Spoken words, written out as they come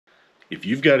If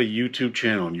you've got a YouTube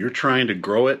channel and you're trying to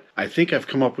grow it, I think I've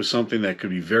come up with something that could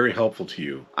be very helpful to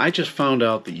you. I just found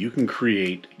out that you can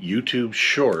create YouTube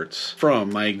shorts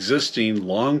from my existing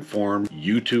long-form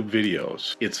YouTube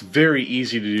videos. It's very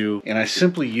easy to do, and I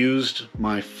simply used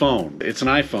my phone. It's an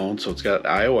iPhone, so it's got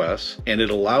iOS, and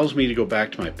it allows me to go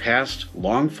back to my past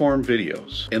long-form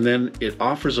videos. And then it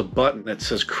offers a button that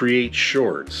says Create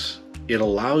Shorts. It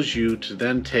allows you to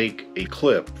then take a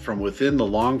clip from within the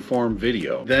long form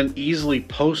video, then easily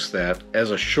post that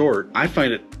as a short. I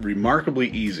find it remarkably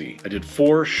easy. I did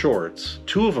 4 shorts.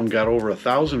 2 of them got over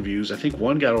 1,000 views. I think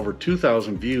one got over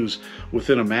 2,000 views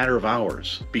within a matter of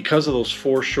hours. Because of those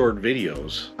 4 short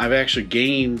videos, I've actually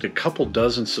gained a couple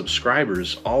dozen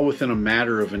subscribers all within a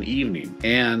matter of an evening.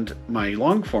 And my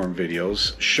long form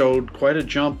videos showed quite a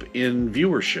jump in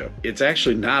viewership. It's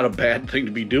actually not a bad thing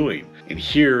to be doing. And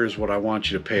here is what I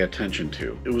want you to pay attention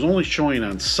to. It was only showing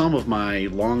on some of my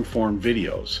long form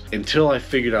videos until I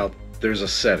figured out there's a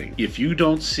setting. If you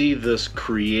don't see this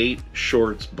Create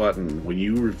Shorts button when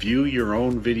you review your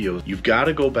own videos, you've got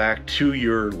to go back to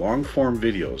your long form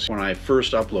videos. When I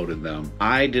first uploaded them,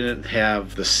 I didn't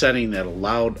have the setting that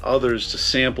allowed others to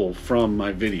sample from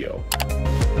my video.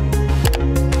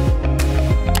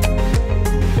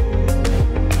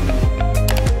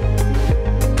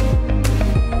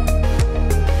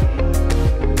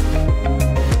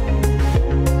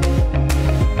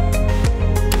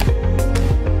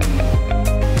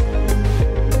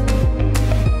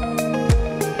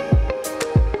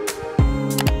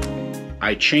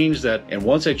 I changed that, and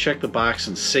once I checked the box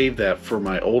and saved that for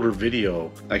my older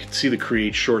video, I could see the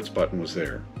Create Shorts button was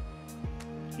there.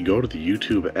 You go to the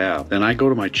YouTube app, then I go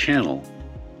to my channel,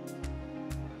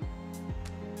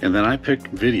 and then I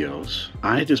picked videos.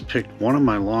 I just picked one of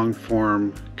my long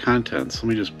form contents. Let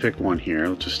me just pick one here.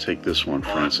 Let's just take this one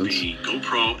for instance. The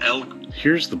GoPro L.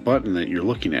 Here's the button that you're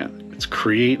looking at. It's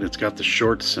Create, and it's got the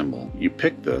short symbol. You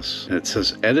pick this, and it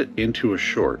says Edit into a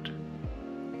Short.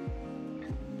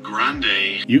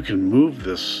 Grande. You can move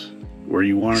this where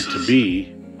you want it to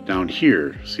be down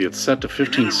here. See, it's set to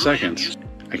 15 seconds.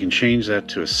 I can change that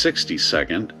to a 60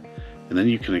 second, and then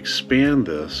you can expand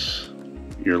this,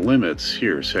 your limits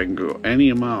here. So I can go any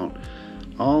amount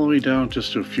all the way down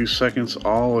just to a few seconds,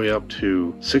 all the way up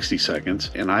to 60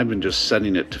 seconds. And I've been just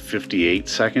setting it to 58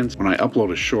 seconds. When I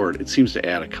upload a short, it seems to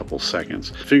add a couple seconds.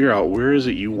 Figure out where is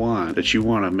it you want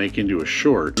to make into a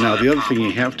short. Now, the other thing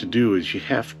you have to do is you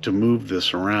have to move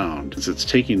this around, because it's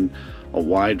taking a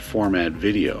wide format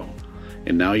video.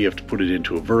 And now you have to put it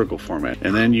into a vertical format.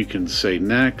 And then you can say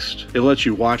next. It lets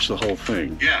you watch the whole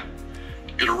thing. Yeah.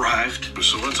 It arrived.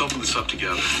 So let's open this up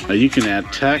together. Now you can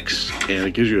add text, and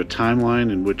it gives you a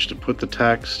timeline in which to put the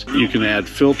text. You can add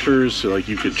filters, so like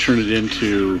you could turn it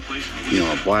into,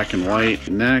 a black and white.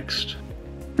 Next,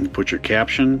 and put your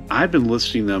caption. I've been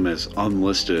listing them as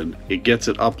unlisted. It gets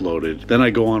it uploaded. Then I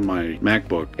go on my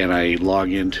MacBook and I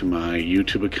log into my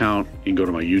YouTube account and go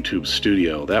to my YouTube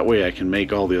studio. That way I can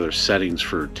make all the other settings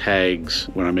for tags.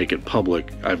 When I make it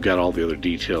public, I've got all the other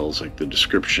details, like the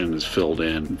description is filled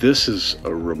in. This is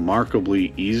a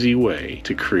remarkably easy way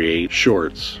to create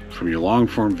shorts from your long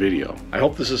form video. I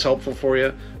hope this is helpful for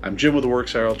you. I'm Jim with the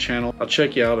Works IRL channel. I'll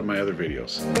check you out in my other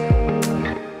videos.